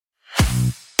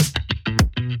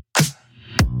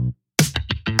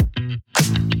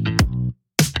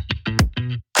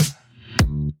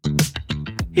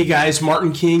Hey guys,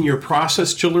 Martin King, your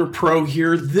Process Chiller Pro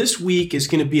here. This week is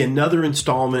going to be another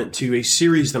installment to a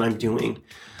series that I'm doing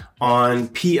on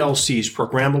PLCs,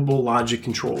 programmable logic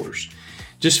controllers.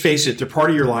 Just face it, they're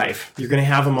part of your life. You're going to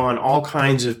have them on all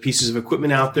kinds of pieces of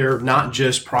equipment out there, not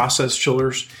just process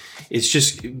chillers. It's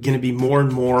just going to be more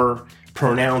and more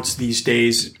pronounced these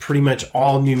days. Pretty much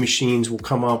all new machines will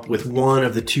come up with one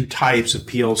of the two types of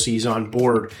PLCs on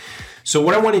board. So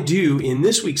what I want to do in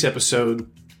this week's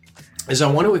episode is I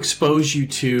want to expose you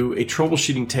to a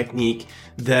troubleshooting technique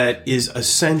that is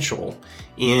essential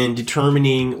in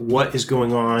determining what is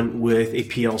going on with a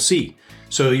PLC.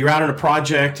 So you're out on a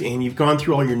project and you've gone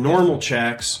through all your normal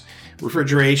checks,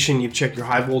 refrigeration, you've checked your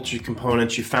high voltage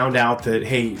components, you found out that,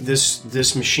 hey,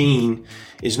 this machine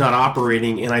is not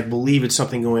operating and I believe it's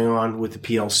something going on with the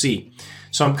PLC.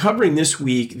 So I'm covering this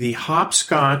week the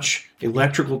Hopscotch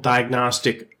electrical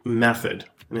diagnostic method.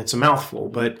 And it's a mouthful,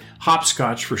 but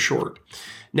Hopscotch for short.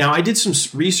 Now, I did some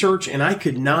research and I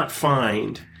could not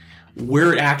find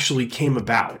where it actually came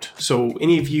about. So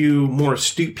any of you more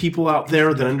astute people out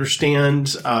there that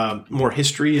understand more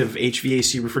history of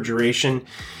HVAC refrigeration,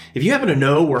 if you happen to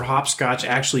know where Hopscotch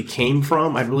actually came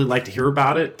from, I'd really like to hear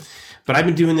about it. But I've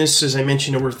been doing this, as I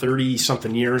mentioned, over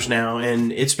 30-something years now,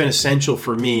 and it's been essential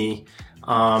for me.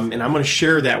 And I'm going to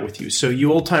share that with you. So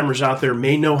you old-timers out there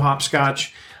may know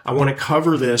Hopscotch. I want to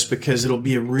cover this because it'll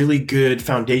be a really good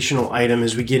foundational item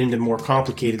as we get into more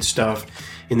complicated stuff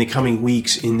in the coming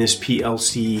weeks in this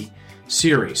PLC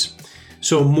series.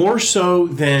 So more so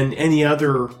than any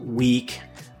other week,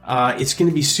 it's going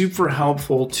to be super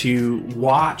helpful to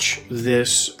watch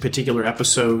this particular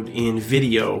episode in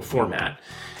video format.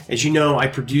 As you know, I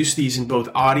produce these in both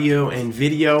audio and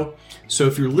video. So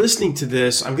if you're listening to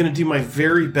this, I'm going to do my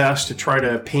very best to try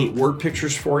to paint word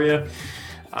pictures for you.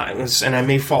 And I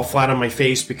may fall flat on my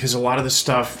face because a lot of the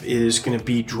stuff is going to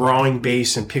be drawing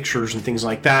based and pictures and things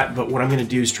like that. But what I'm going to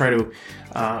do is try to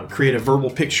create a verbal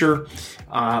picture.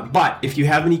 But if you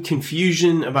have any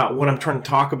confusion about what I'm trying to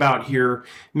talk about here,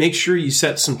 make sure you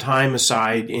set some time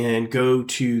aside and go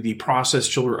to the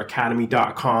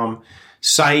ProcessChillerAcademy.com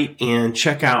site and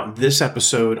check out this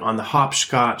episode on the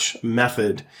Hopscotch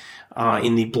method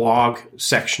in the blog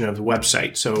section of the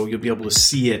website. So you'll be able to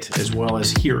see it as well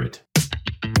as hear it.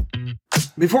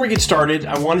 Before we get started,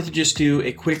 I wanted to just do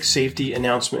a quick safety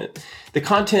announcement. The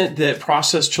content that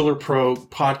Process Chiller Pro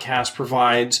podcast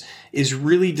provides is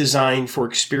really designed for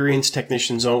experienced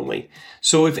technicians only.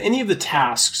 So if any of the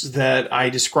tasks that I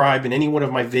describe in any one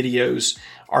of my videos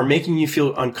are making you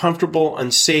feel uncomfortable,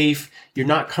 unsafe, you're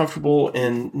not comfortable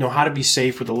and know how to be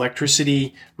safe with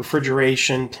electricity,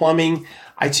 refrigeration, plumbing,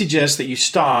 I'd suggest that you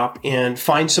stop and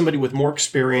find somebody with more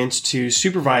experience to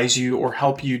supervise you or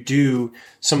help you do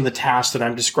some of the tasks that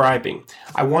I'm describing.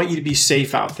 I want you to be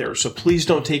safe out there, so please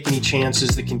don't take any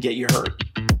chances that can get you hurt.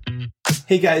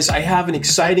 Hey guys, I have an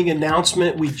exciting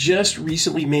announcement. We just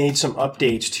recently made some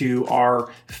updates to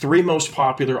our 3 most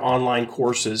popular online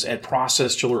courses at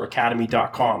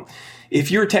ProcessChillerAcademy.com. If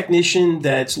you're a technician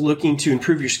that's looking to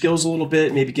improve your skills a little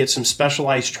bit, maybe get some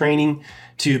specialized training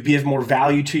to be of more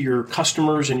value to your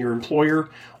customers and your employer,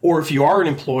 or if you are an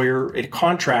employer, a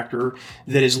contractor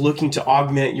that is looking to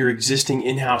augment your existing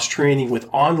in-house training with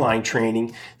online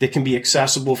training that can be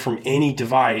accessible from any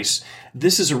device,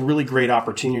 this is a really great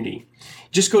opportunity.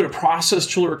 Just go to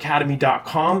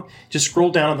ProcessChillerAcademy.com, just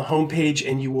scroll down on the homepage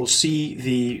and you will see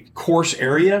the course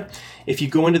area. If you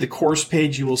go into the course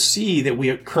page, you will see that we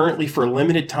are currently, for a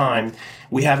limited time,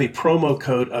 we have a promo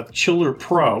code of Chiller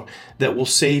Pro that will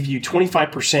save you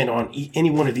 25% on any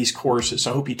one of these courses.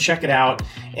 So I hope you check it out,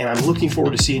 and I'm looking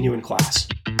forward to seeing you in class.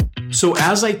 So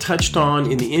as I touched on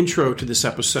in the intro to this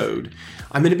episode,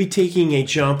 I'm going to be taking a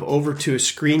jump over to a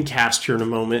screencast here in a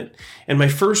moment. And my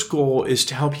first goal is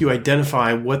to help you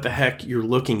identify what the heck you're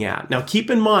looking at. Now, keep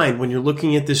in mind, when you're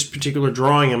looking at this particular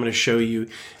drawing I'm going to show you,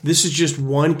 this is just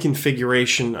one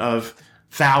configuration of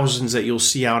thousands that you'll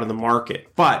see out in the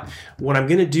market. But what I'm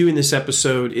going to do in this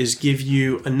episode is give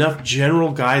you enough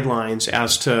general guidelines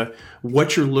as to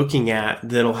what you're looking at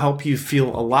that'll help you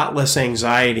feel a lot less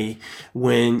anxiety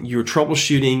when your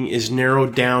troubleshooting is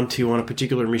narrowed down to, on a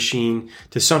particular machine,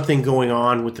 to something going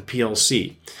on with the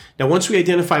PLC. Now, once we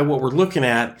identify what we're looking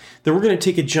at, then we're going to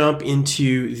take a jump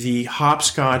into the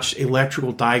Hopscotch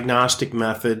electrical diagnostic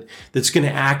method that's going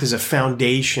to act as a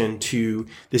foundation to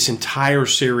this entire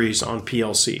series on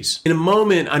PLCs. In a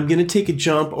moment, I'm going to take a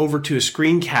jump over to a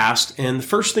screencast, and the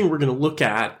first thing we're going to look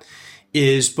at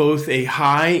is both a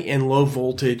high and low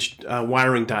voltage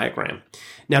wiring diagram.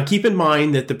 Now keep in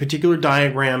mind that the particular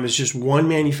diagram is just one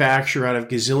manufacturer out of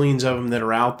gazillions of them that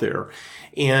are out there.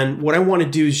 And what I want to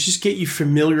do is just get you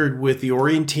familiar with the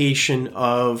orientation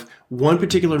of one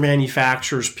particular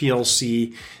manufacturer's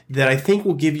PLC that I think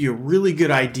will give you a really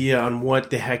good idea on what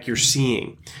the heck you're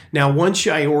seeing. Now, once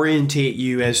I orientate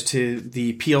you as to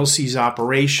the PLC's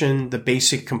operation, the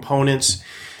basic components,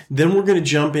 then we're going to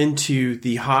jump into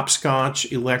the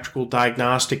Hopscotch electrical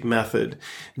diagnostic method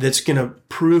that's going to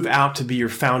prove out to be your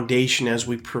foundation as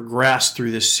we progress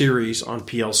through this series on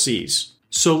PLCs.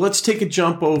 So let's take a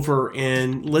jump over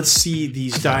and let's see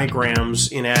these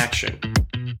diagrams in action.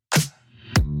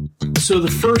 So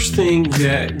the first thing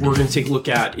that we're going to take a look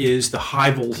at is the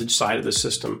high voltage side of the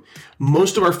system.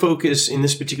 Most of our focus in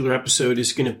this particular episode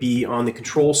is going to be on the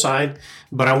control side,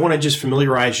 but I want to just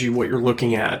familiarize you what you're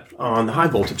looking at on the high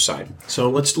voltage side. So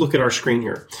let's look at our screen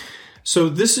here. So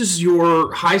this is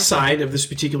your high side of this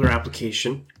particular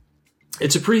application.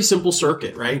 It's a pretty simple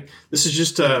circuit, right? This is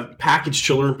just a package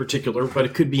chiller in particular, but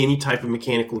it could be any type of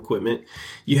mechanical equipment.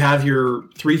 You have your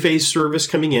three-phase service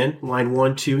coming in, line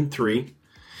 1, 2, and 3,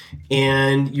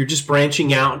 and you're just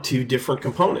branching out to different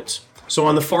components. So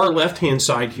on the far left-hand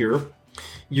side here,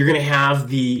 you're going to have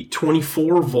the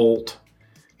 24-volt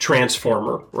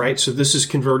transformer, right? So this is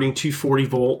converting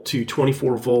 240-volt to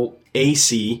 24-volt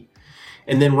AC.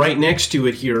 And then right next to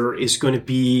it here is going to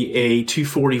be a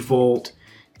 240-volt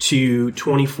to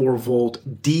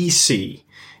 24-volt DC.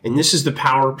 And this is the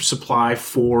power supply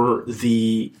for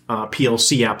the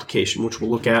PLC application, which we'll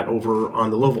look at over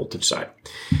on the low voltage side.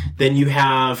 Then you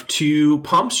have two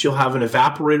pumps. You'll have an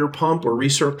evaporator pump or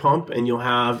recirc pump, and you'll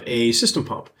have a system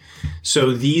pump.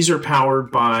 So these are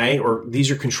powered by, or these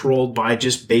are controlled by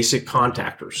just basic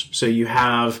contactors. So you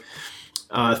have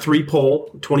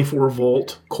 3-pole,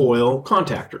 24-volt coil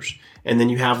contactors, and then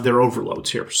you have their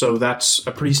overloads here. So that's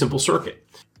a pretty simple circuit.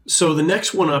 So the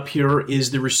next one up here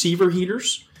is the receiver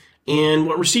heaters. And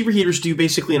what receiver heaters do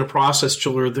basically in a process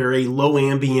chiller, they're a low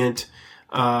ambient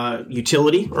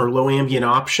utility or low ambient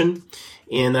option.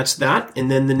 And that's that. And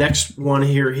then the next one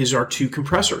here is our two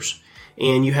compressors.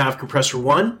 And you have compressor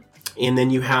 1, and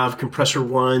then you have compressor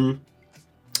 1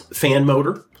 fan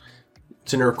motor.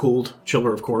 It's an air-cooled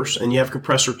chiller, of course. And you have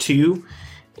compressor 2,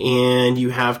 and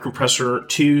you have compressor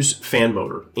 2's fan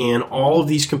motor. And all of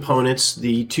these components,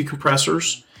 the two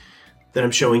compressors that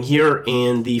I'm showing here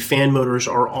and the fan motors,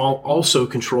 are all also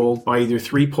controlled by either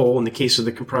 3-pole in the case of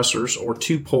the compressors or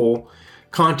 2-pole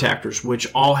contactors, which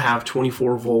all have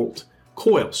 24-volt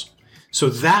coils. So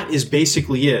that is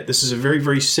basically it. This is a very,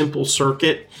 very simple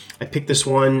circuit. I picked this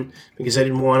one because I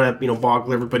didn't want to,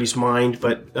 boggle everybody's mind,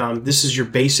 but this is your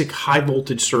basic high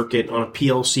voltage circuit on a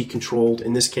PLC controlled,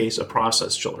 in this case, a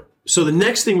process chiller. So the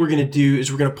next thing we're going to do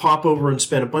is we're going to pop over and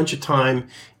spend a bunch of time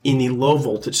in the low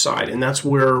voltage side, and that's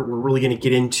where we're really going to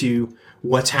get into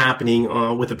what's happening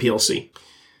with a PLC.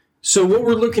 So what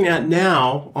we're looking at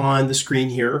now on the screen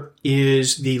here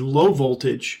is the low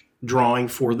voltage drawing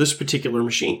for this particular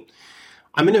machine.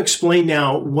 I'm going to explain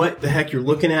now what the heck you're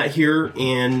looking at here,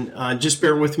 and just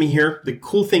bear with me here. The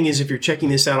cool thing is if you're checking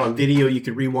this out on video, you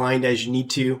could rewind as you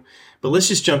need to, but let's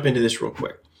just jump into this real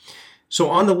quick. So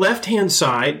on the left-hand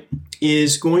side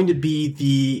is going to be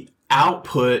the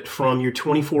output from your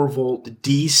 24-volt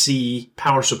DC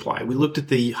power supply. We looked at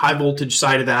the high voltage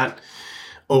side of that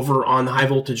over on the high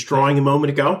voltage drawing a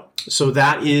moment ago. So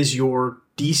that is your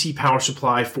DC power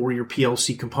supply for your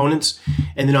PLC components.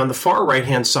 And then on the far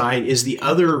right-hand side is the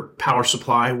other power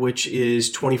supply, which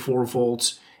is 24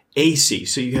 volts AC.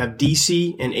 So you have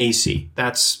DC and AC.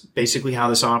 That's basically how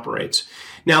this operates.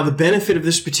 Now, the benefit of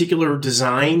this particular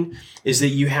design is that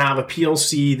you have a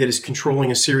PLC that is controlling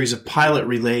a series of pilot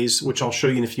relays, which I'll show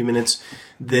you in a few minutes,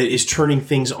 that is turning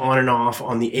things on and off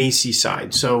on the AC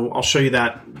side. So I'll show you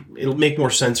that. It'll make more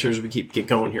sense here as we get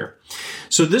going here.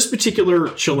 So this particular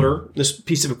chiller, this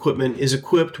piece of equipment, is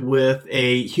equipped with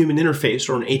a human interface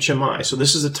or an HMI. So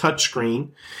this is a touch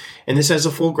screen, and this has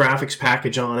a full graphics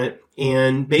package on it.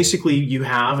 And basically, you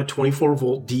have a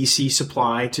 24-volt DC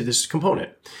supply to this component.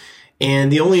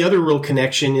 And the only other real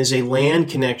connection is a LAN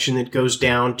connection that goes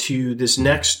down to this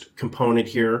next component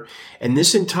here. And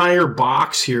this entire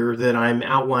box here that I'm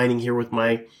outlining here with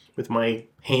my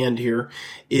hand here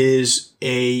is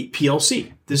a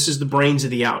PLC. This is the brains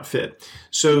of the outfit.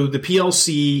 So the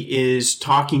PLC is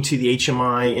talking to the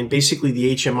HMI, and basically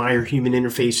the HMI or human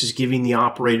interface is giving the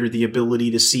operator the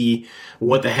ability to see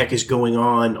what the heck is going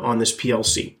on this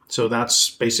PLC. So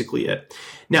that's basically it.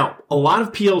 Now, a lot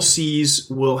of PLCs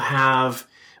will have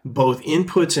both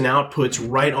inputs and outputs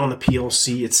right on the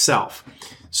PLC itself.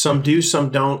 Some do, some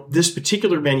don't. This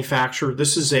particular manufacturer,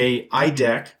 this is a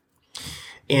IDEC,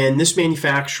 and this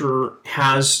manufacturer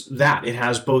has that. It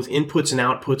has both inputs and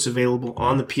outputs available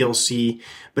on the PLC,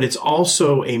 but it's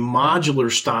also a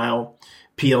modular style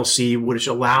PLC, which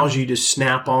allows you to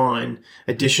snap on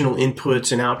additional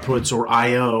inputs and outputs, or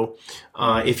I/O,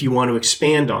 if you want to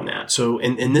expand on that. So,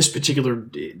 and this particular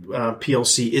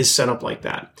PLC is set up like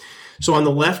that. So on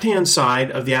the left-hand side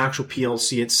of the actual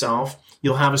PLC itself,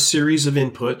 you'll have a series of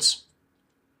inputs.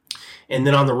 And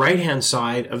then on the right-hand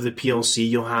side of the PLC,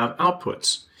 you'll have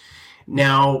outputs.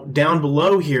 Now, down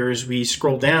below here, as we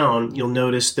scroll down, you'll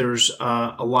notice there's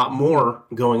a lot more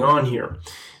going on here.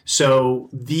 So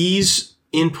these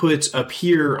inputs up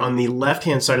here on the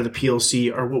left-hand side of the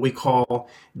PLC are what we call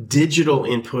digital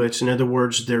inputs. In other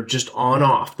words, they're just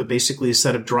on-off. They're basically a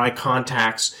set of dry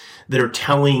contacts that are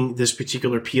telling this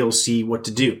particular PLC what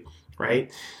to do, right?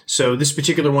 So this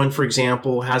particular one, for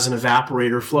example, has an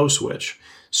evaporator flow switch.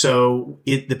 So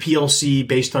the PLC,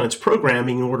 based on its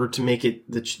programming, in order to make it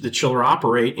the chiller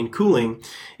operate in cooling,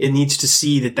 it needs to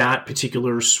see that that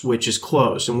particular switch is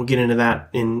closed. And we'll get into that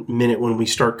in a minute when we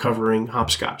start covering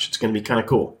Hopscotch. It's going to be kind of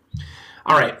cool.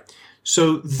 All right.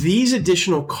 So these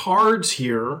additional cards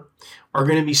here are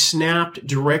going to be snapped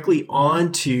directly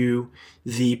onto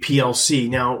the PLC.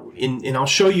 Now, and I'll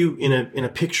show you in a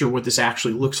picture what this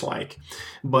actually looks like.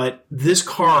 But this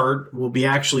card will be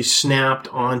actually snapped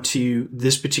onto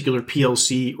this particular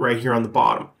PLC right here on the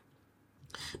bottom.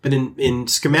 But in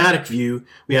schematic view,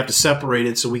 we have to separate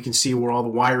it so we can see where all the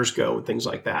wires go and things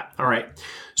like that. All right.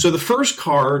 So the first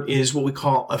card is what we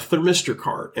call a thermistor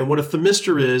card. And what a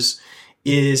thermistor is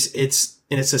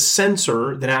it's a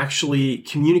sensor that actually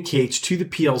communicates to the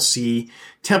PLC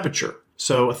temperature.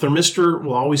 So a thermistor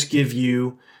will always give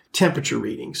you temperature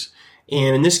readings.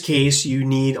 And in this case, you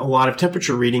need a lot of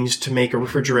temperature readings to make a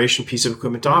refrigeration piece of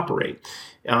equipment to operate.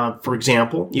 For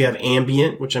example, you have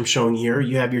ambient, which I'm showing here.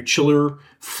 You have your chiller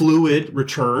fluid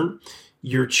return,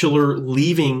 your chiller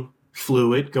leaving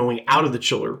fluid going out of the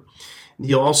chiller.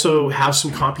 You'll also have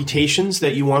some computations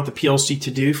that you want the PLC to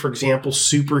do. For example,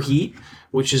 superheat,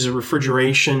 which is a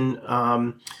refrigeration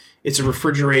it's a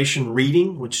refrigeration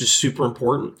reading, which is super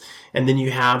important. And then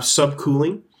you have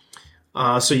subcooling.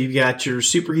 So you've got your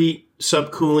superheat,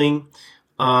 subcooling,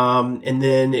 and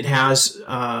then it has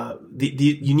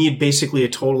you need basically a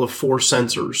total of 4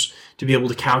 sensors to be able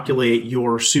to calculate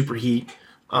your superheat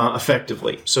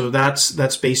effectively. So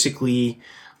that's basically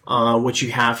what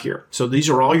you have here. So these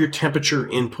are all your temperature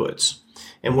inputs.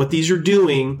 And what these are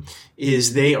doing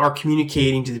is they are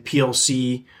communicating to the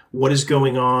PLC what is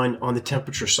going on the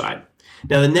temperature side.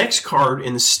 Now, the next card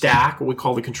in the stack, what we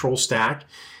call the control stack,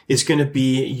 is going to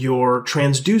be your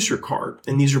transducer card.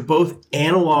 And these are both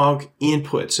analog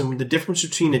inputs. And the difference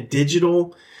between a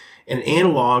digital and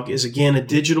analog is, again, a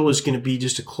digital is going to be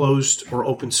just a closed or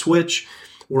open switch,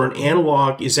 where an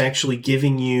analog is actually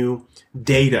giving you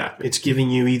data. It's giving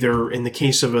you either, in the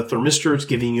case of a thermistor, it's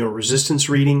giving you a resistance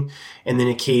reading. And then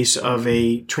in case of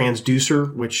a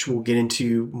transducer, which we'll get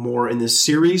into more in this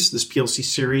series, this PLC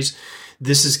series,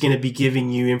 this is going to be giving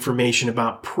you information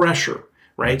about pressure,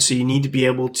 right? So you need to be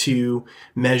able to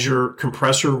measure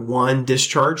compressor 1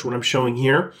 discharge, what I'm showing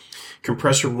here,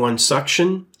 compressor 1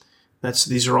 suction.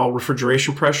 These are all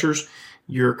refrigeration pressures.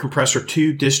 Your compressor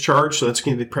 2 discharge, so that's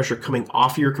going to be pressure coming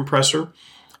off of your compressor.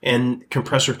 And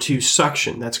compressor 2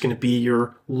 suction, that's going to be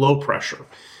your low pressure.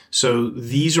 So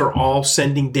these are all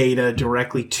sending data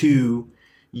directly to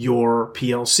your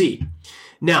PLC.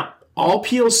 Now, all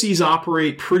PLCs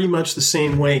operate pretty much the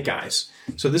same way, guys.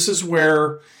 So this is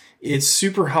where it's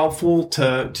super helpful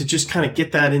to just kind of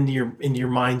get that into your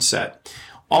mindset.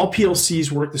 All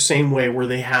PLCs work the same way, where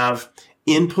they have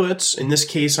inputs. In this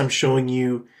case, I'm showing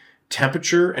you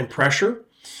temperature and pressure,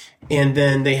 and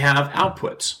then they have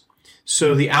outputs.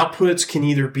 So the outputs can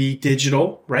either be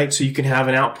digital, right? So you can have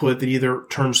an output that either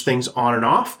turns things on and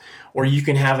off, or you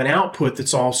can have an output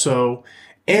that's also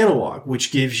analog,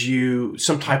 which gives you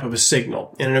some type of a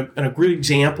signal. And a great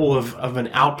example of an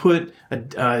output,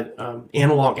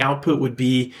 analog output, would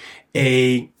be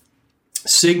a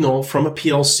signal from a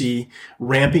PLC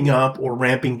ramping up or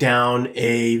ramping down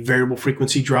a variable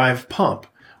frequency drive pump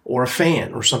or a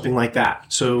fan or something like that.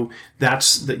 So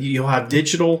you'll have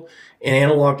digital and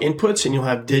analog inputs, and you'll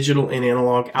have digital and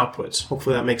analog outputs.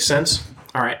 Hopefully that makes sense.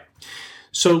 All right.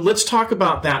 So let's talk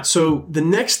about that. So the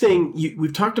next thing,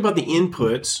 we've talked about the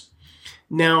inputs.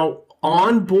 Now,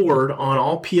 on board on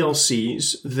all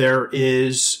PLCs, there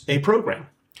is a program.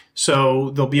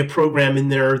 So there'll be a program in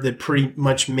there that pretty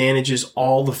much manages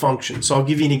all the functions. So I'll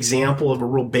give you an example of a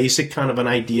real basic kind of an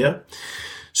idea.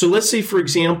 So let's say, for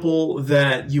example,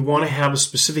 that you want to have a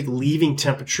specific leaving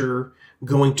temperature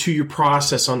going to your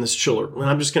process on this chiller. And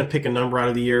I'm just going to pick a number out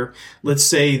of the air. Let's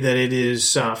say that it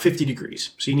is 50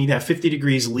 degrees. So you need to have 50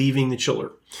 degrees leaving the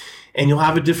chiller. And you'll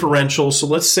have a differential. So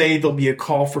let's say there'll be a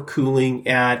call for cooling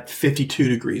at 52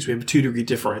 degrees. We have a 2-degree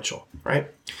differential,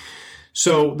 right?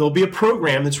 So there'll be a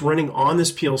program that's running on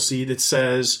this PLC that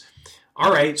says,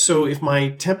 all right, so if my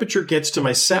temperature gets to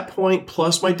my set point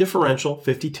plus my differential,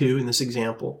 52 in this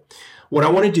example, what I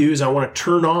want to do is I want to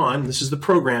turn on, this is the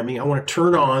programming, I want to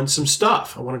turn on some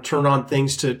stuff. I want to turn on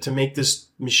things to make this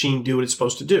machine do what it's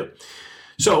supposed to do.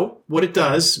 So what it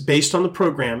does, based on the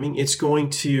programming, it's going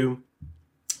to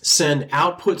send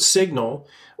output signal,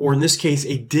 or in this case,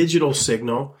 a digital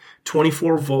signal,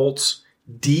 24 volts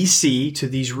DC to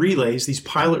these relays, these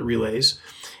pilot relays,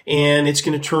 and it's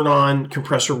going to turn on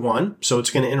compressor 1. So it's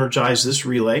going to energize this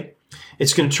relay.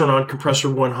 It's going to turn on compressor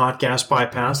 1 hot gas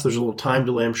bypass. There's a little time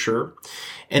delay, I'm sure.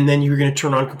 And then you're going to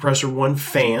turn on compressor 1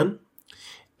 fan.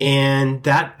 And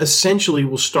that essentially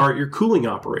will start your cooling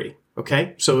operating.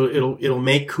 Okay. So it'll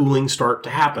make cooling start to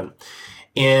happen.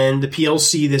 And the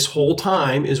PLC this whole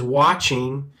time is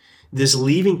watching this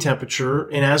leaving temperature.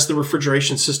 And as the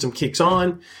refrigeration system kicks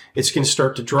on, it's going to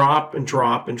start to drop and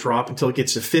drop and drop until it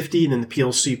gets to 50. And then the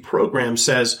PLC program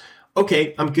says,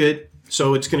 okay, I'm good.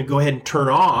 So it's going to go ahead and turn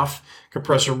off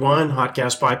compressor 1, hot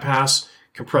gas bypass,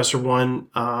 compressor 1,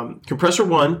 compressor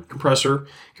 1,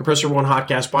 hot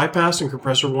gas bypass, and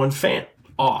compressor 1 fan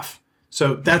off.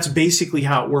 So that's basically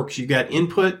how it works. You got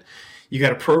input, you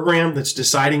got a program that's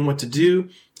deciding what to do,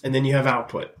 and then you have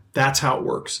output. That's how it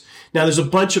works. Now, there's a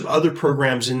bunch of other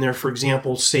programs in there, for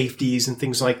example, safeties and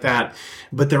things like that,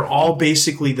 but they're all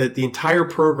basically the entire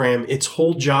program, its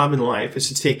whole job in life is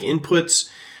to take inputs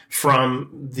from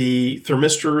the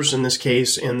thermistors in this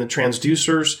case and the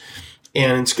transducers,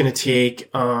 and it's going to take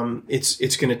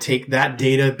it's going to take that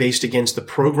data based against the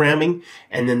programming,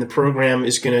 and then the program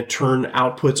is going to turn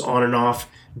outputs on and off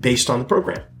based on the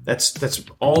program. That's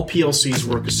all PLCs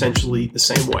work essentially the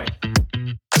same way.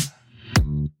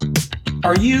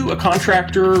 Are you a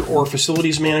contractor or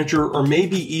facilities manager, or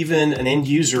maybe even an end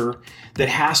user that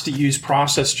has to use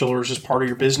process chillers as part of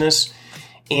your business?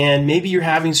 And maybe you're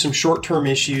having some short-term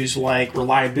issues like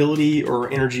reliability or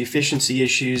energy efficiency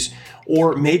issues,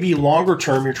 or maybe longer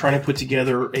term, you're trying to put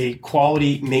together a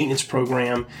quality maintenance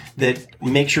program that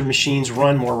makes your machines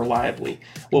run more reliably.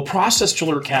 Well, Process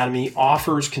Chiller Academy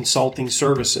offers consulting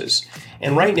services.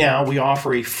 And right now we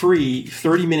offer a free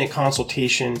 30-minute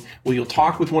consultation where you'll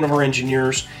talk with one of our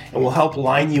engineers and we'll help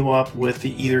line you up with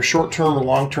the either short-term or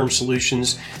long-term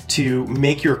solutions to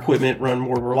make your equipment run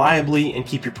more reliably and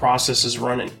keep your processes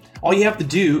running. All you have to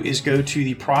do is go to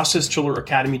the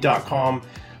processchilleracademy.com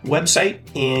website,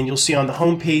 and you'll see on the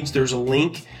homepage there's a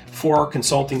link for our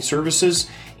consulting services.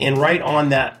 And right on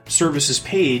that services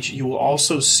page, you will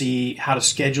also see how to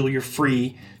schedule your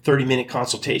free 30-minute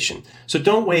consultation. So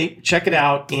don't wait, check it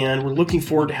out, and we're looking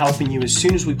forward to helping you as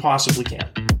soon as we possibly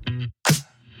can.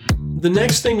 The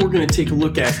next thing we're going to take a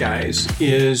look at, guys,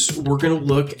 is we're going to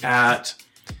look at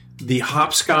the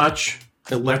Hopscotch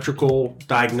electrical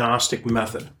diagnostic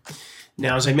method.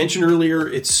 Now, as I mentioned earlier,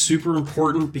 it's super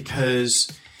important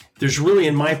because there's really,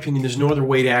 in my opinion, there's no other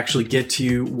way to actually get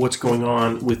to what's going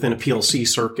on within a PLC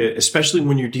circuit, especially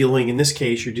when you're dealing, in this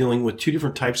case, you're dealing with two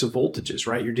different types of voltages,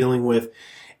 right? You're dealing with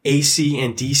AC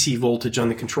and DC voltage on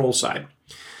the control side.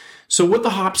 So what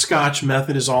the Hopscotch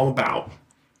method is all about,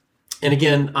 and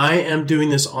again, I am doing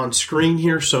this on screen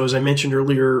here. So as I mentioned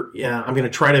earlier, I'm going to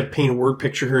try to paint a word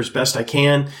picture here as best I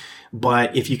can.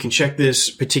 But if you can check this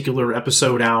particular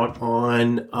episode out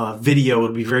on video,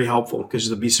 it'll be very helpful because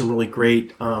there'll be some really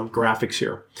great graphics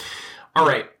here. All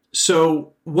right.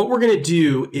 So what we're going to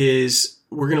do is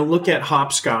we're going to look at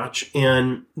Hopscotch.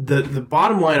 And the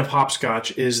bottom line of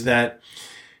Hopscotch is that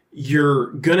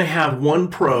you're going to have one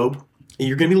probe. And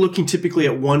you're going to be looking typically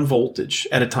at one voltage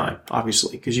at a time,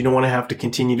 obviously, because you don't want to have to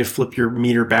continue to flip your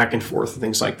meter back and forth and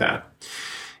things like that.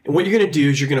 And what you're going to do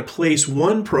is you're going to place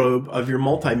one probe of your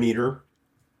multimeter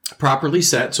properly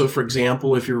set. So, for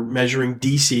example, if you're measuring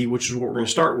DC, which is what we're going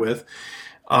to start with,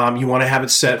 you want to have it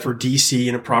set for DC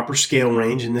in a proper scale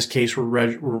range. In this case,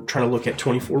 we're trying to look at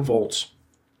 24 volts.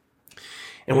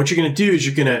 And what you're going to do is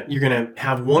you're going to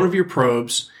have one of your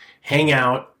probes hang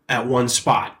out at one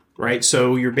spot, right?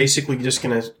 So you're basically just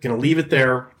going to leave it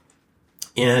there,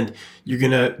 and you're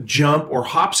going to jump or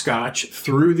hopscotch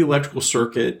through the electrical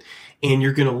circuit, and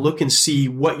you're going to look and see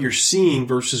what you're seeing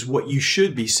versus what you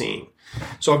should be seeing.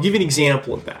 So I'll give you an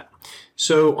example of that.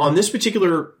 So on this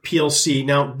particular PLC,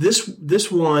 now this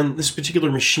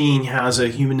particular machine has a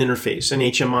human interface, an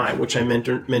HMI, which I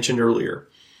mentioned earlier.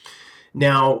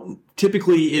 Now,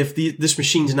 typically, if this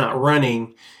machine's not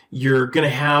running, you're going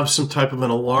to have some type of an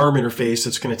alarm interface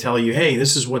that's going to tell you, hey,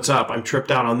 this is what's up. I'm tripped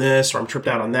out on this, or I'm tripped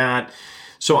out on that.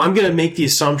 So I'm going to make the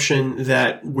assumption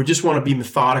that we just want to be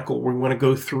methodical. We want to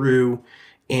go through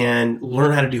and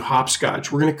learn how to do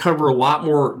hopscotch. We're going to cover a lot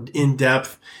more in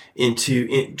depth into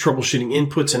troubleshooting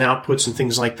inputs and outputs and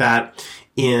things like that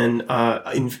in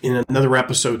another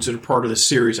episodes that are part of the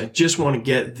series. I just want to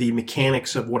get the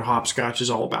mechanics of what hopscotch is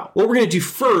all about. What we're going to do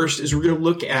first is we're going to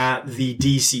look at the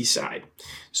DC side.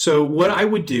 So what I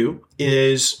would do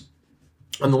is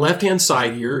on the left-hand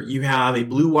side here, you have a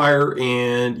blue wire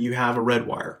and you have a red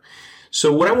wire.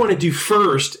 So what I want to do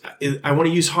first is I want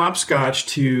to use hopscotch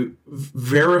to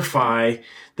verify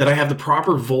that I have the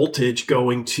proper voltage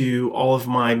going to all of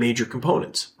my major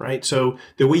components, right? So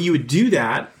the way you would do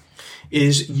that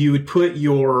is you would put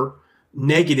your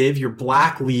negative, your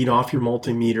black lead off your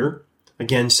multimeter,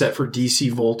 again, set for DC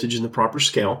voltage in the proper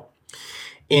scale.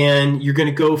 And you're going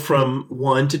to go from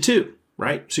 1 to 2,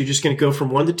 right? So you're just going to go from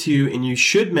 1 to 2, and you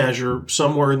should measure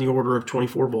somewhere in the order of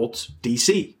 24 volts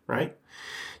DC, right?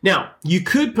 Now, you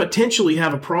could potentially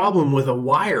have a problem with a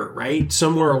wire, right?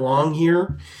 Somewhere along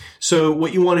here. So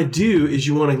what you want to do is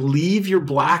you want to leave your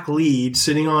black lead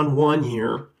sitting on 1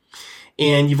 here,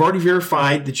 and you've already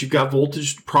verified that you've got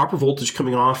voltage, proper voltage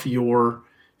coming off your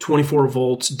 24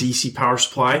 volts DC power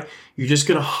supply. You're just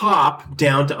going to hop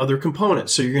down to other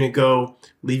components. So you're going to go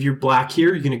leave your black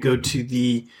here. You're going to go to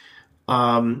the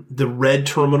red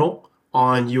terminal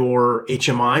on your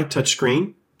HMI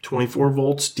touchscreen, 24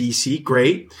 volts DC.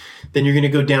 Great. Then you're going to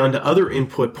go down to other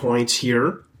input points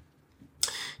here.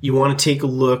 You want to take a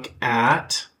look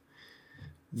at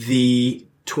the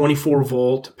 24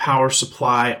 volt power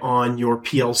supply on your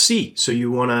PLC. So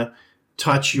you want to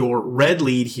touch your red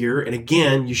lead here. And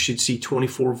again, you should see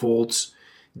 24 volts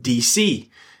DC.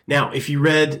 Now, if you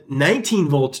read 19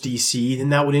 volts DC, then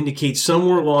that would indicate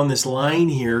somewhere along this line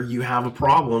here, you have a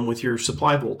problem with your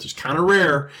supply voltage. Kind of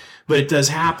rare, but it does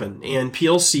happen. And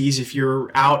PLCs, if you're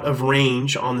out of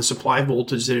range on the supply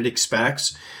voltage that it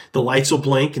expects, the lights will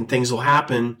blink and things will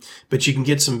happen, but you can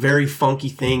get some very funky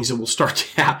things that will start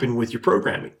to happen with your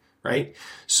programming, right?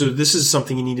 So this is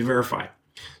something you need to verify.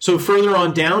 So further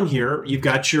on down here, you've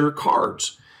got your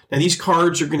cards. Now these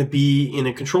cards are going to be in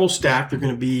a control stack. They're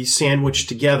going to be sandwiched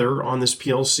together on this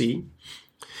PLC.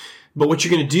 But what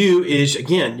you're going to do is,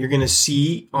 again, you're going to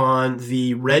see on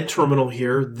the red terminal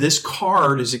here, this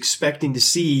card is expecting to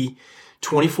see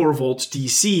 24 volts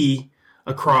DC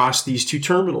across these two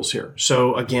terminals here.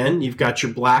 So again, you've got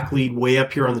your black lead way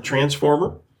up here on the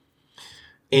transformer.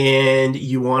 And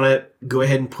you want to go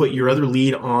ahead and put your other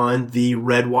lead on the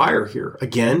red wire here.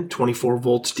 Again, 24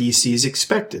 volts DC is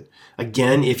expected.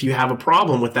 Again, if you have a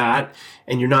problem with that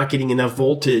and you're not getting enough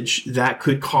voltage, that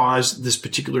could cause this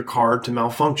particular card to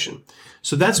malfunction.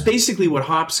 So that's basically what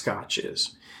hopscotch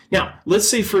is. Now, let's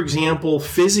say, for example,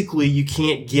 physically you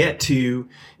can't get to,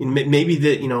 maybe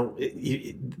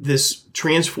this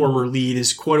transformer lead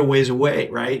is quite a ways away,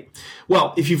 right?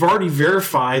 Well, if you've already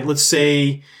verified, let's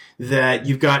say that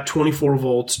you've got 24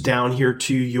 volts down here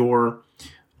to your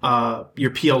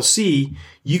PLC,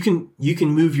 you can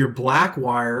move your black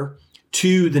wire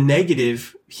to the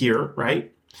negative here,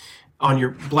 right? On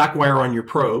your black wire on your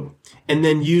probe, and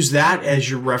then use that as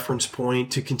your reference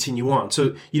point to continue on.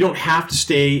 So you don't have to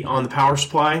stay on the power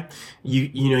supply.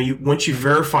 Once you've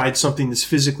verified something that's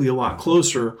physically a lot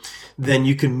closer, then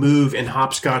you can move and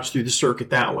hopscotch through the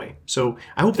circuit that way. So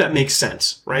I hope that makes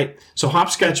sense, right? So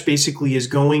hopscotch basically is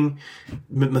going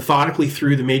methodically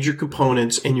through the major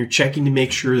components, and you're checking to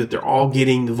make sure that they're all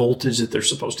getting the voltage that they're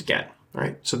supposed to get,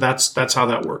 right? So that's how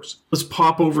that works. Let's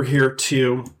pop over here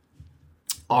to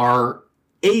our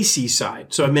AC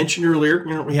side. So I mentioned earlier,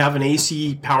 we have an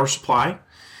AC power supply.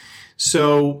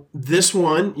 So this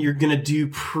one, you're going to do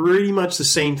pretty much the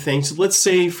same thing. So let's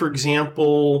say, for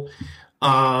example,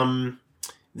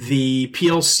 the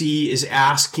PLC is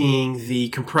asking the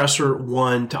compressor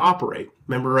 1 to operate.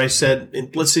 Remember I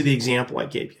said, let's say the example I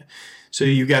gave you. So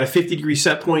you got a 50-degree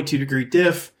set point, 2-degree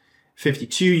diff,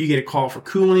 52, you get a call for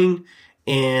cooling,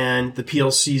 and the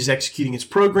PLC is executing its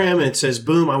program, and it says,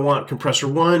 boom, I want compressor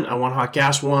 1, I want hot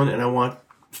gas 1, and I want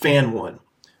fan 1.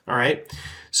 All right.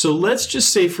 So let's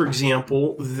just say, for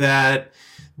example, that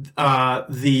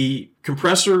the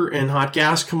compressor and hot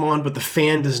gas come on, but the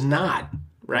fan does not,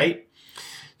 right?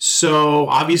 So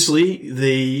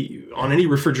obviously, on any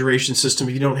refrigeration system,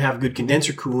 if you don't have good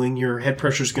condenser cooling, your head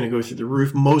pressure is going to go through the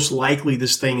roof. Most likely,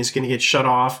 this thing is going to get shut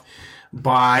off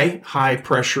by high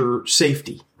pressure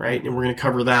safety, right? And we're going to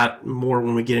cover that more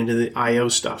when we get into the IO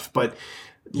stuff. But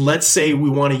let's say we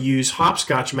want to use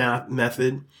Hopscotch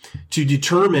method to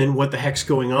determine what the heck's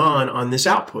going on this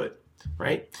output,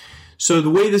 right? So the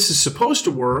way this is supposed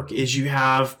to work is you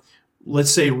have,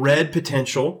 let's say, red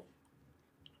potential,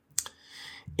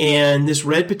 and this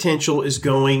red potential is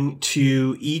going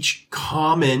to each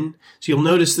common. So you'll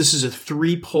notice this is a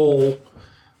 3-pole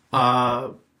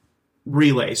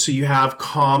relay. So you have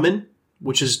common,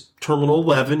 which is terminal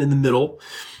 11 in the middle,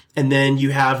 and then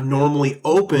you have normally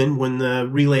open when the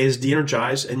relay is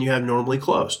de-energized, and you have normally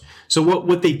closed. So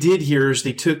what they did here is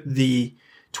they took the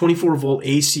 24-volt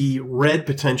AC red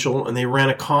potential and they ran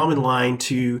a common line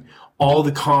to all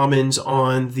the commons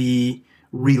on the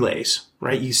relays,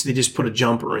 right? They just put a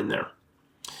jumper in there.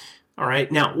 All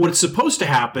right. Now, what's supposed to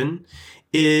happen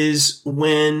is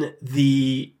when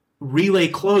the relay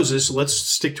closes, so let's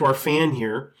stick to our fan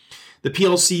here, the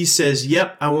PLC says,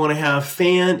 yep, I want to have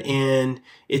fan, and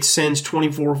it sends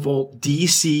 24-volt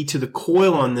DC to the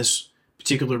coil on this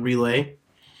particular relay,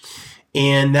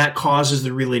 and that causes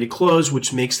the relay to close,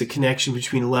 which makes the connection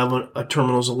between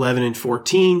terminals 11 and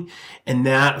 14, and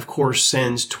that, of course,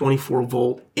 sends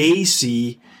 24-volt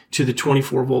AC to the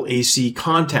 24-volt AC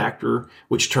contactor,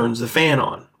 which turns the fan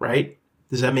on, right?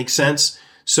 Does that make sense?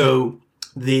 So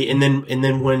and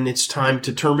then when it's time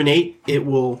to terminate, it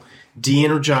will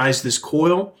de-energize this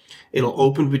coil. It'll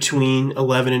open between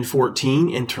 11 and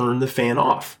 14 and turn the fan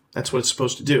off. That's what it's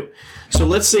supposed to do. So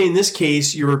let's say in this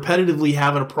case, you're repetitively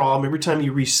having a problem. Every time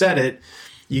you reset it,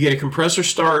 you get a compressor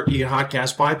start, you get hot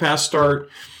gas bypass start,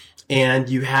 and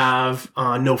you have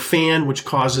no fan, which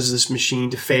causes this machine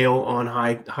to fail on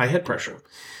high head pressure.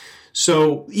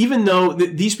 So even though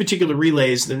these particular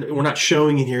relays, we're not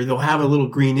showing it here, they'll have a little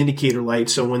green indicator light.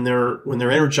 So when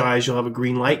they're energized, you'll have a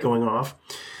green light going off.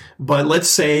 But let's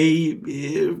say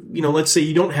you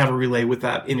don't have a relay with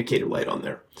that indicator light on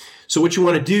there. So what you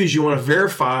want to do is you want to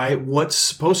verify what's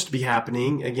supposed to be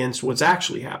happening against what's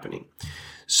actually happening.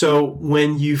 So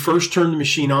when you first turn the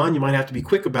machine on, you might have to be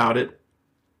quick about it.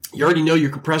 You already know your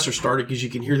compressor started because you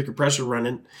can hear the compressor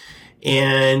running,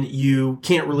 and you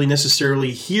can't really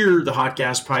necessarily hear the hot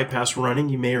gas bypass running.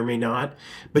 You may or may not,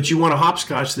 but you want to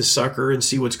hopscotch this sucker and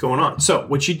see what's going on. So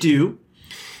what you do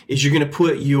is you're going to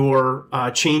put your,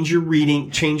 change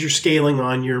your scaling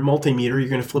on your multimeter. You're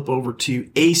going to flip over to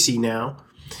AC now.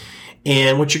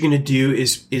 And what you're going to do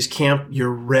is camp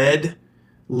your red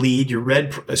lead,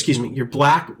 your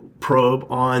black probe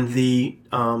on the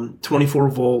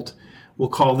 24-volt. We'll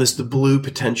call this the blue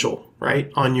potential,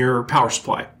 right, on your power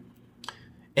supply.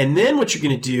 And then what you're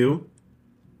going to do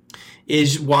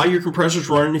is while your compressor's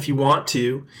running, if you want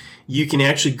to, you can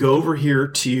actually go over here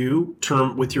to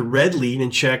turn with your red lead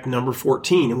and check number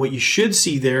 14. And what you should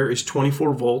see there is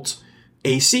 24 volts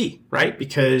AC, right?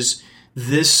 Because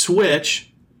this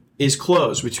switch is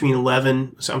closed between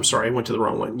 11, I'm sorry, I went to the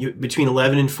wrong one. Between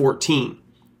 11 and 14,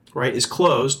 right, is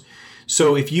closed.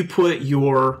 So if you put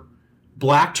your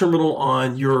black terminal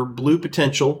on your blue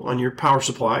potential on your power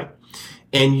supply,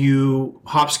 and you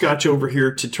hopscotch over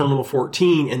here to terminal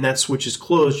 14, and that switch is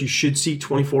closed, you should see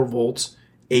 24 volts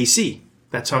AC.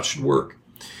 That's how it should work.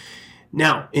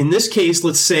 Now, in this case,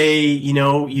 let's say,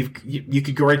 you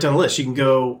could go right down the list. You can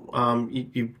go,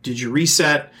 you did your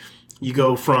reset. You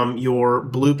go from your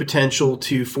blue potential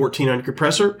to 14 on your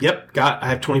compressor. Yep, I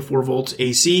have 24 volts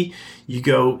AC. You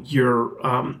go your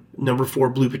number 4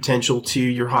 blue potential to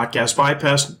your hot gas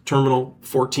bypass, terminal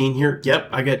 14 here. Yep,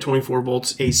 I got 24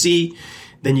 volts AC.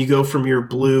 Then you go from your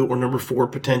blue or number 4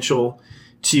 potential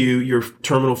to your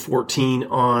terminal 14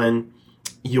 on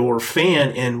your fan,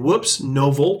 and whoops,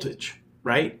 no voltage,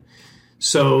 right?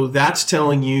 So that's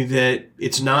telling you that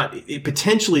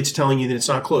potentially it's telling you that it's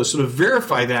not closed. So to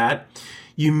verify that,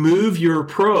 you move your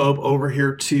probe over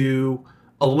here to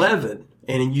 11,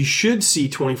 and you should see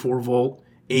 24 volt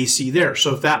AC there.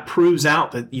 So if that proves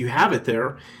out that you have it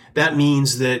there, that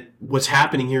means that what's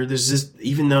happening here,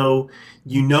 even though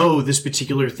this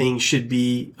particular thing should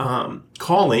be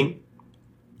calling,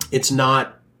 it's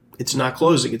not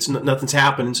closing. Nothing's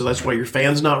happening. So that's why your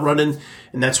fan's not running,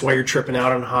 and that's why you're tripping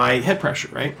out on high head pressure,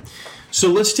 right? So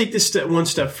let's take this one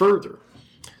step further.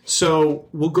 So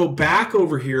we'll go back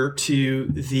over here to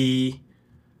the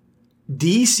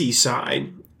DC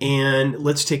side, and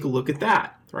let's take a look at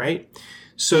that, right?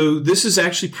 So this is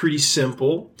actually pretty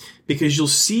simple because you'll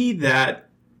see that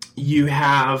you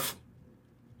have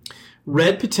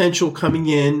red potential coming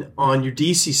in on your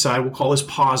DC side. We'll call this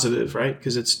positive, right?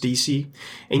 Because it's DC.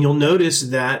 And you'll notice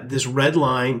that this red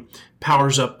line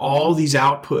powers up all these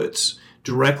outputs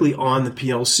directly on the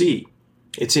PLC.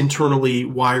 It's internally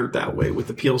wired that way with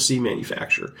the PLC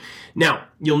manufacturer. Now,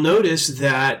 you'll notice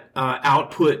that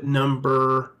output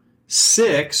number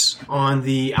 6 on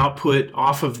the output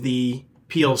off of the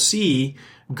PLC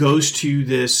goes to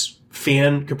this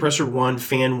compressor 1,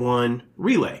 fan 1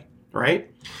 relay,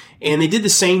 right? And they did the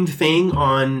same thing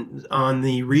on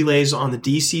the relays on the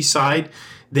DC side.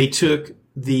 They took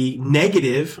the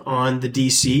negative on the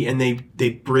DC and they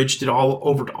bridged it all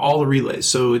over to all the relays.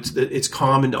 So it's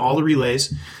common to all the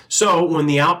relays. So when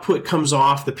the output comes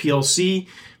off the PLC,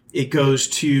 it goes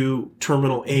to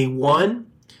terminal A1,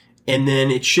 and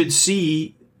then it should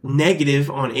see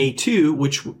negative on A2,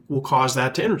 which will cause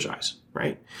that to energize,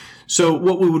 right? So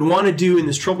what we would want to do in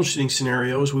this troubleshooting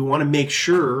scenario is we want to make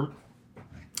sure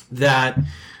that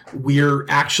we're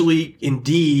actually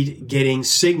indeed getting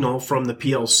signal from the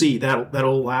PLC.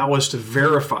 That'll allow us to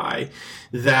verify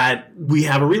that we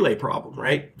have a relay problem,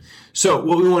 right? So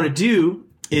what we want to do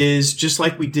is, just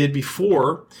like we did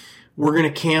before, we're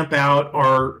going to camp out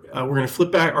we're going to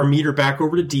flip back our meter back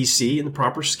over to DC in the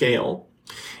proper scale.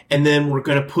 And then we're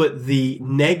going to put the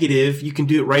negative. You can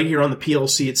do it right here on the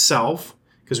PLC itself,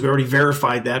 because we already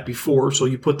verified that before. So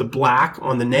you put the black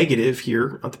on the negative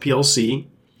here on the PLC.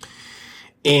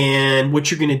 And what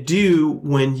you're going to do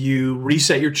when you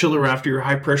reset your chiller after your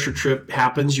high pressure trip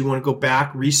happens, you want to go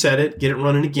back, reset it, get it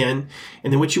running again.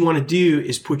 And then what you want to do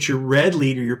is put your red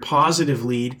lead or your positive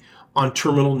lead on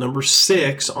terminal number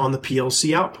 6 on the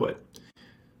PLC output.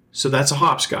 So that's a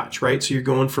hopscotch, right? So you're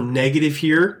going from negative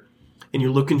here and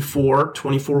you're looking for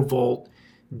 24 volt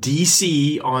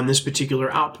DC on this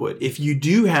particular output. If you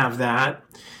do have that,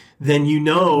 then you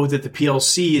know that the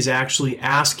PLC is actually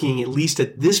asking, at least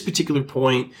at this particular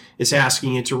point, it's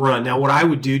asking it to run. Now, what I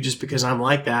would do, just because I'm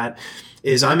like that,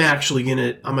 is I'm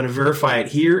gonna verify it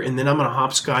here, and then I'm gonna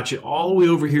hopscotch it all the way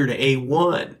over here to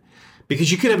A1,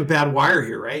 because you could have a bad wire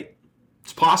here, right?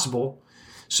 It's possible.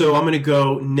 So I'm gonna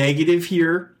go negative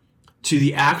here to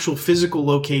the actual physical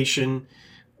location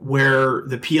where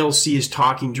the PLC is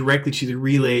talking directly to the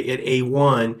relay at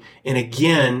A1. And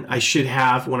again, I should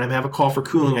have, when I have a call for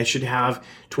cooling, I should have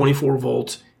 24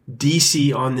 volts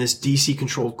DC on this DC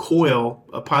controlled coil,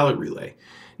 a pilot relay.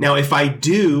 Now, if I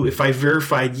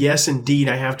verified, yes, indeed,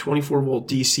 I have 24 volt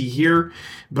DC here,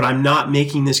 but I'm not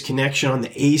making this connection on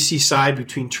the AC side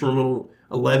between terminal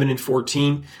 11 and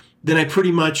 14, then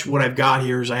what I've got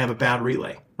here is I have a bad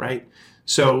relay, right?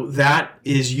 So that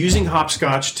is using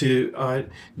Hopscotch to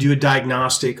do a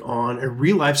diagnostic on a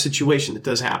real life situation that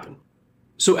does happen.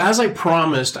 So as I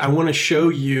promised, I want to show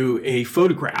you a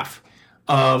photograph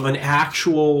of an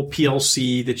actual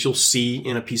PLC that you'll see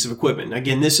in a piece of equipment.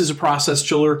 Again, this is a process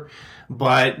chiller,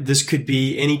 but this could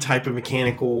be any type of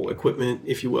mechanical equipment,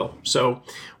 if you will. So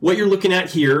what you're looking at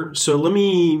here, so let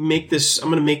me make this, I'm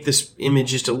going to make this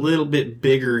image just a little bit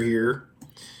bigger here.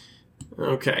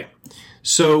 Okay.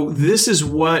 So this is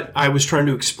what I was trying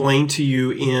to explain to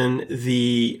you in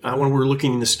the when we were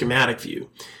looking in the schematic view.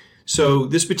 So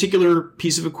this particular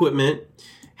piece of equipment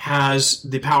has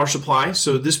the power supply.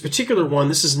 So this particular one,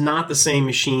 this is not the same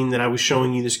machine that I was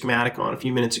showing you the schematic on a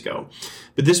few minutes ago.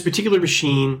 But this particular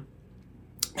machine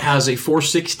has a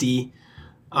 460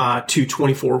 to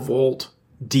 24 volt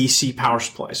DC power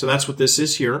supply. So that's what this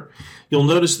is here. You'll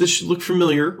notice this should look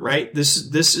familiar, right? This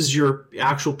is your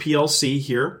actual PLC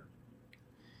here.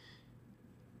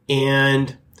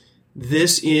 And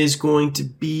this is going to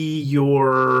be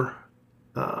your,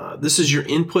 this is your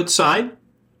input side.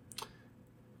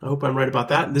 I hope I'm right about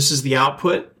that. This is the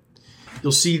output.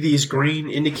 You'll see these green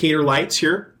indicator lights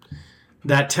here.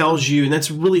 That tells you, and that's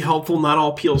really helpful. Not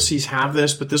all PLCs have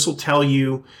this, but this will tell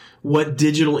you what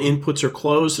digital inputs are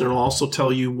closed, and it'll also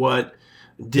tell you what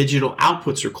digital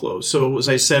outputs are closed. So as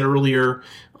I said earlier,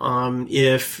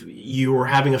 if you were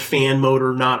having a fan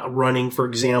motor not running, for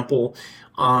example,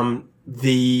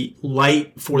 the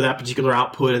light for that particular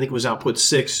output, I think it was output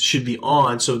 6, should be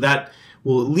on. So that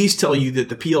will at least tell you that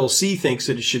the PLC thinks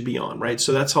that it should be on, right?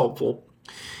 So that's helpful.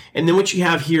 And then what you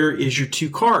have here is your 2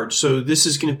 cards. So this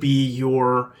is going to be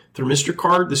your thermistor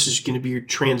card. This is going to be your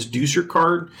transducer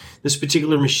card. This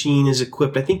particular machine is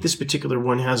equipped, I think this particular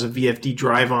one has a VFD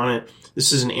drive on it.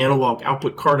 This is an analog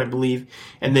output card, I believe.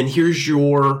 And then here's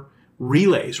your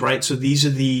relays, right? So these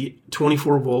are the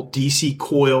 24 volt DC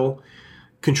coil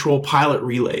control pilot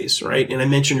relays, right? And I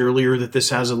mentioned earlier that this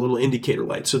has a little indicator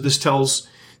light. So this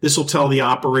will tell the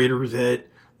operator that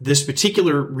this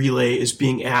particular relay is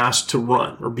being asked to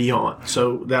run or be on.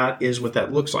 So that is what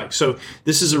that looks like. So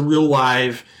this is a real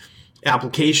live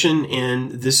application,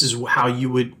 and this is how you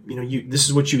would, this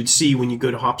is what you would see when you go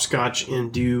to Hopscotch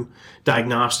and do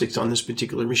diagnostics on this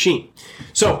particular machine.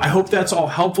 So I hope that's all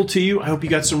helpful to you. I hope you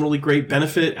got some really great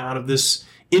benefit out of this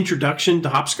introduction to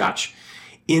Hopscotch.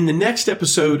 In the next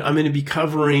episode, I'm going to be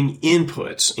covering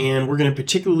inputs, and we're going to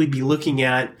particularly be looking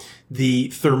at the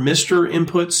thermistor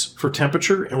inputs for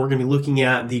temperature, and we're going to be looking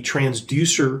at the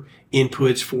transducer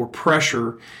inputs for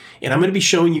pressure. And I'm going to be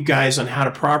showing you guys on how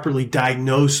to properly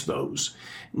diagnose those.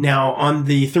 Now, on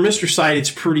the thermistor side,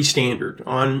 it's pretty standard.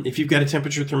 If you've got a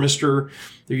temperature thermistor,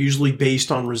 they're usually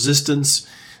based on resistance.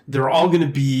 They're all going to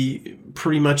be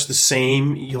pretty much the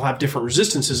same. You'll have different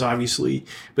resistances, obviously,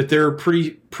 but they're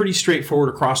pretty straightforward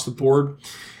across the board.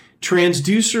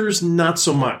 Transducers, not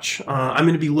so much. I'm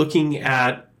going to be looking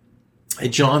at a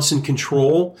Johnson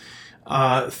control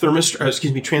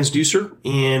transducer,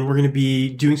 and we're going to be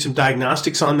doing some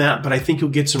diagnostics on that, but I think you'll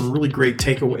get some really great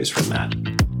takeaways from that.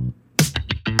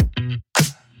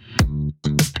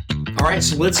 All right,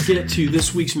 so let's get to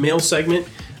this week's mail segment.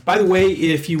 By the way,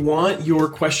 if you want your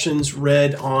questions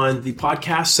read on the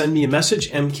podcast, send me a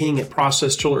message,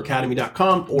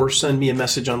 mking@processchilleracademy.com, or send me a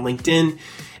message on LinkedIn.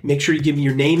 Make sure you give me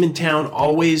your name and town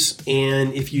always.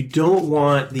 And if you don't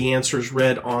want the answers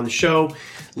read on the show,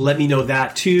 let me know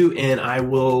that too, and I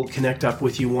will connect up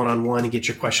with you one-on-one and get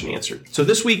your question answered. So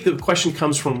this week, the question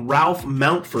comes from Ralph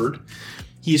Mountford.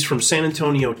 He's from San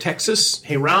Antonio, Texas.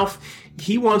 Hey, Ralph.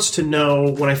 He wants to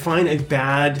know, when I find a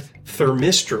bad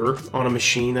thermistor on a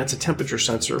machine, that's a temperature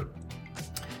sensor,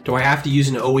 do I have to use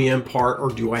an OEM part or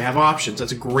do I have options?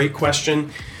 That's a great question.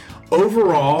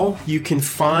 Overall, you can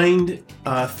find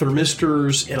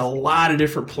thermistors in a lot of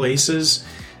different places.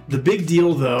 The big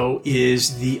deal, though,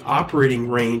 is the operating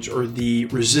range or the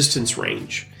resistance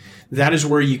range. That is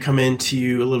where you come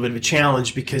into a little bit of a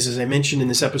challenge because, as I mentioned in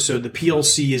this episode, the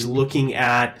PLC is looking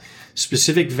at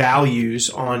specific values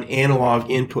on analog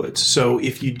inputs. So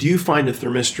if you do find a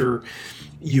thermistor,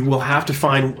 you will have to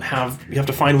find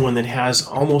one that has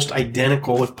almost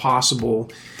identical, if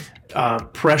possible,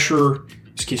 pressure.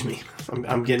 Excuse me,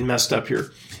 I'm getting messed up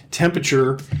here.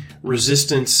 Temperature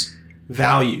resistance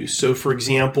values. So, for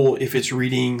example, if it's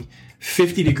reading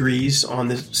 50 degrees on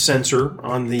the sensor,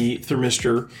 on the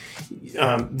thermistor,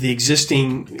 the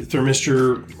existing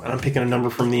thermistor, I'm picking a number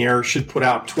from the air, should put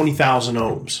out 20,000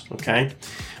 ohms, okay?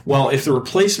 Well, if the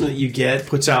replacement that you get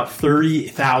puts out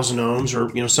 30,000 ohms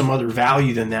or some other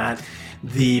value than that,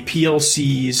 the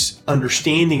PLC's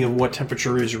understanding of what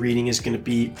temperature is reading is going to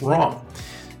be wrong.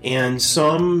 And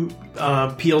some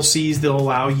PLCs, they'll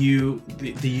allow you,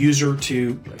 the user,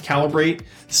 to calibrate.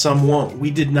 Some won't.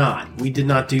 We did not. We did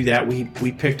not do that. We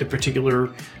picked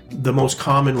the most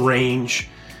common range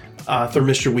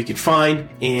thermistor we could find,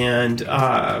 and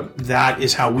that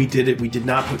is how we did it. We did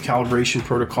not put calibration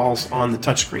protocols on the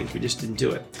touchscreens. We just didn't do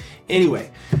it.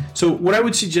 Anyway, so what I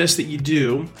would suggest that you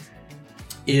do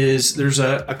is there's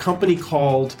a company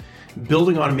called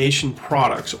Building Automation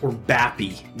Products, or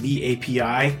BAPI,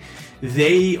 B-A-P-I.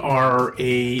 They are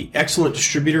a excellent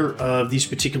distributor of these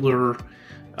particular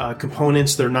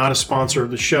components. They're not a sponsor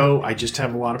of the show. I just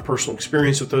have a lot of personal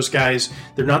experience with those guys.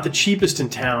 They're not the cheapest in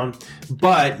town,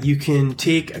 but you can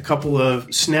take a couple of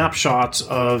snapshots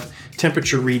of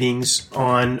temperature readings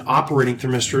on operating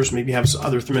thermistors, maybe have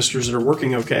other thermistors that are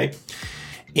working okay,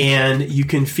 and you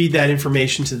can feed that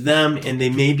information to them, and they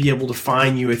may be able to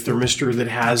find you a thermistor that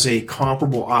has a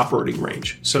comparable operating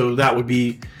range. So that would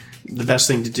be the best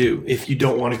thing to do if you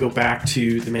don't want to go back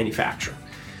to the manufacturer.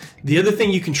 The other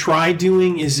thing you can try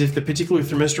doing is, if the particular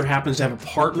thermistor happens to have a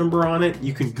part number on it,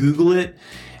 you can Google it.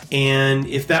 And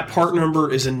if that part number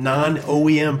is a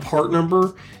non-OEM part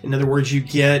number, in other words, you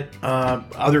get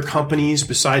other companies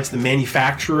besides the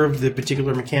manufacturer of the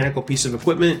particular mechanical piece of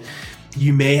equipment,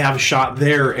 you may have a shot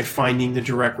there at finding the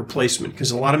direct replacement,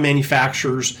 because a lot of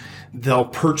manufacturers, they'll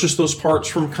purchase those parts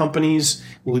from companies,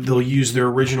 they'll use their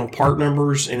original part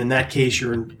numbers, and in that case,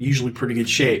 you're in usually pretty good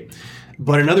shape.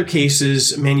 But in other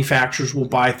cases, manufacturers will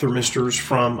buy thermistors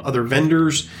from other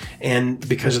vendors, and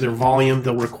because of their volume,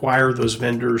 they'll require those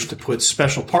vendors to put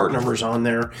special part numbers on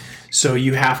there. So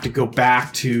you have to go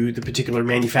back to the particular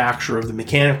manufacturer of the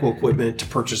mechanical equipment to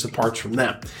purchase the parts from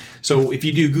them. So if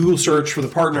you do Google search for the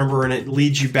part number and it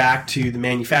leads you back to the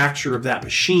manufacturer of that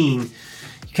machine,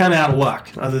 you're kind of out of luck,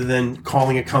 other than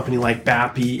calling a company like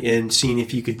BAPI and seeing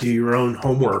if you could do your own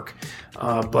homework.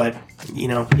 But you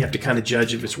have to kind of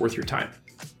judge if it's worth your time.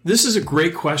 This is a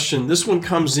great question. This one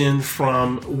comes in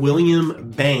from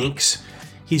William Banks.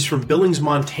 He's from Billings,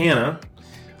 Montana.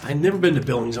 I've never been to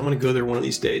Billings. I'm going to go there one of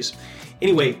these days.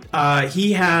 Anyway,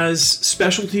 he has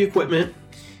specialty equipment.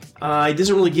 He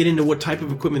doesn't really get into what type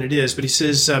of equipment it is, but he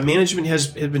says management has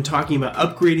been talking about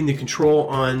upgrading the control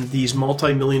on these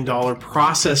multi-million-dollar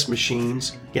process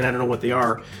machines, again, I don't know what they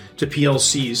are, to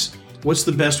PLCs. What's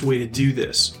the best way to do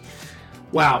this?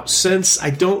 Wow, since I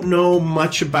don't know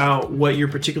much about what your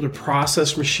particular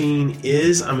process machine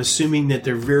is, I'm assuming that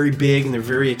they're very big and they're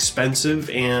very expensive.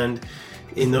 And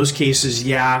in those cases,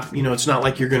 it's not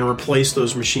like you're going to replace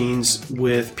those machines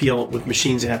with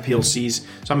machines that have PLCs.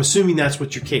 So I'm assuming that's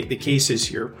what the case is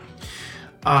here.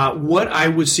 What I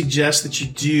would suggest that you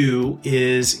do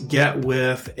is get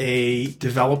with a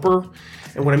developer.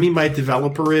 And what I mean by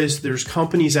developer is there's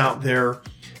companies out there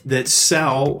that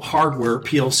sell hardware,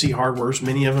 PLC hardwares.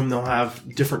 Many of them, they'll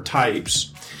have different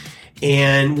types.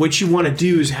 And what you want to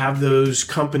do is have those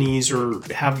companies or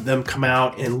have them come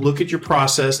out and look at your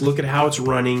process, look at how it's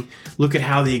running, look at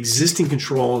how the existing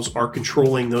controls are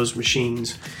controlling those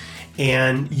machines.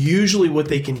 And usually what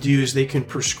they can do is they can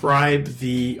prescribe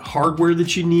the hardware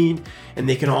that you need, and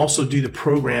they can also do the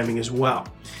programming as well.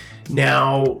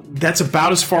 Now, that's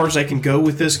about as far as I can go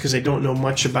with this because I don't know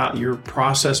much about your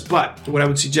process. But what I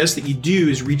would suggest that you do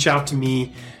is reach out to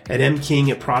me at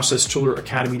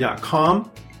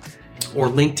mking@processchilleracademy.com or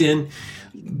LinkedIn.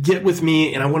 Get with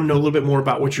me, and I want to know a little bit more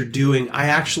about what you're doing. I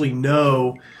actually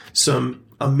know some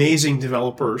amazing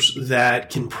developers that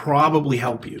can probably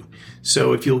help you.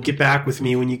 So if you'll get back with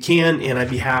me when you can, and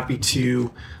I'd be happy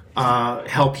to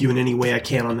help you in any way I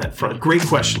can on that front. Great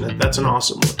question. That's an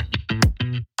awesome one.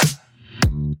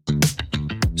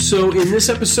 So in this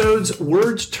episode's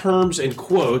words, terms, and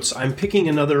quotes, I'm picking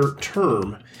another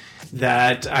term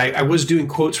that I was doing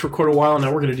quotes for quite a while.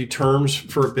 Now we're going to do terms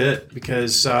for a bit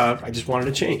because I just wanted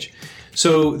to change.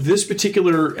 So this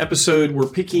particular episode, we're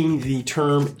picking the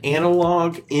term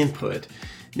analog input.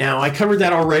 Now I covered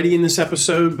that already in this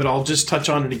episode, but I'll just touch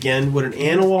on it again. What an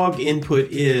analog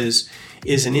input is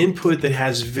an input that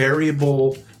has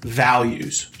variable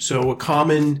values. So a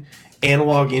common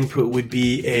analog input would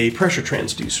be a pressure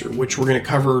transducer, which we're going to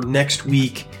cover next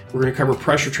week. We're going to cover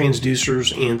pressure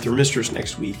transducers and thermistors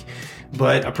next week.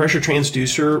 But a pressure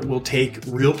transducer will take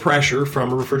real pressure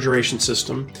from a refrigeration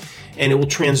system, and it will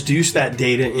transduce that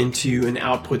data into an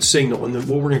output signal. And then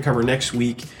what we're going to cover next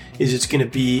week is it's going to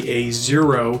be a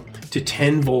 0 to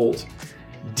 10 volt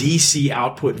DC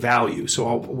output value.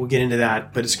 So we'll get into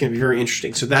that, but it's going to be very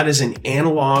interesting. So that is an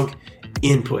analog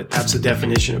input. That's the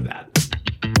definition of that.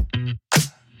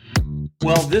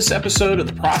 Well, this episode of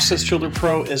the Process Chiller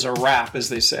Pro is a wrap, as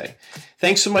they say.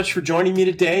 Thanks so much for joining me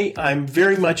today. I'm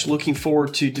very much looking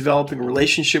forward to developing a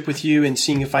relationship with you and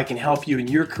seeing if I can help you in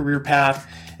your career path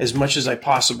as much as I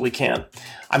possibly can.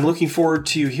 I'm looking forward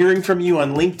to hearing from you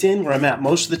on LinkedIn, where I'm at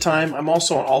most of the time. I'm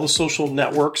also on all the social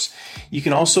networks. You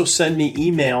can also send me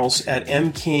emails at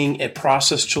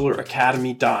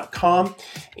mking@processchilleracademy.com.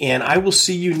 And I will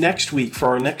see you next week for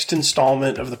our next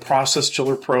installment of the Process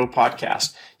Chiller Pro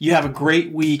podcast. You have a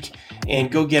great week, and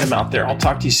go get them out there. I'll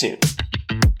talk to you soon.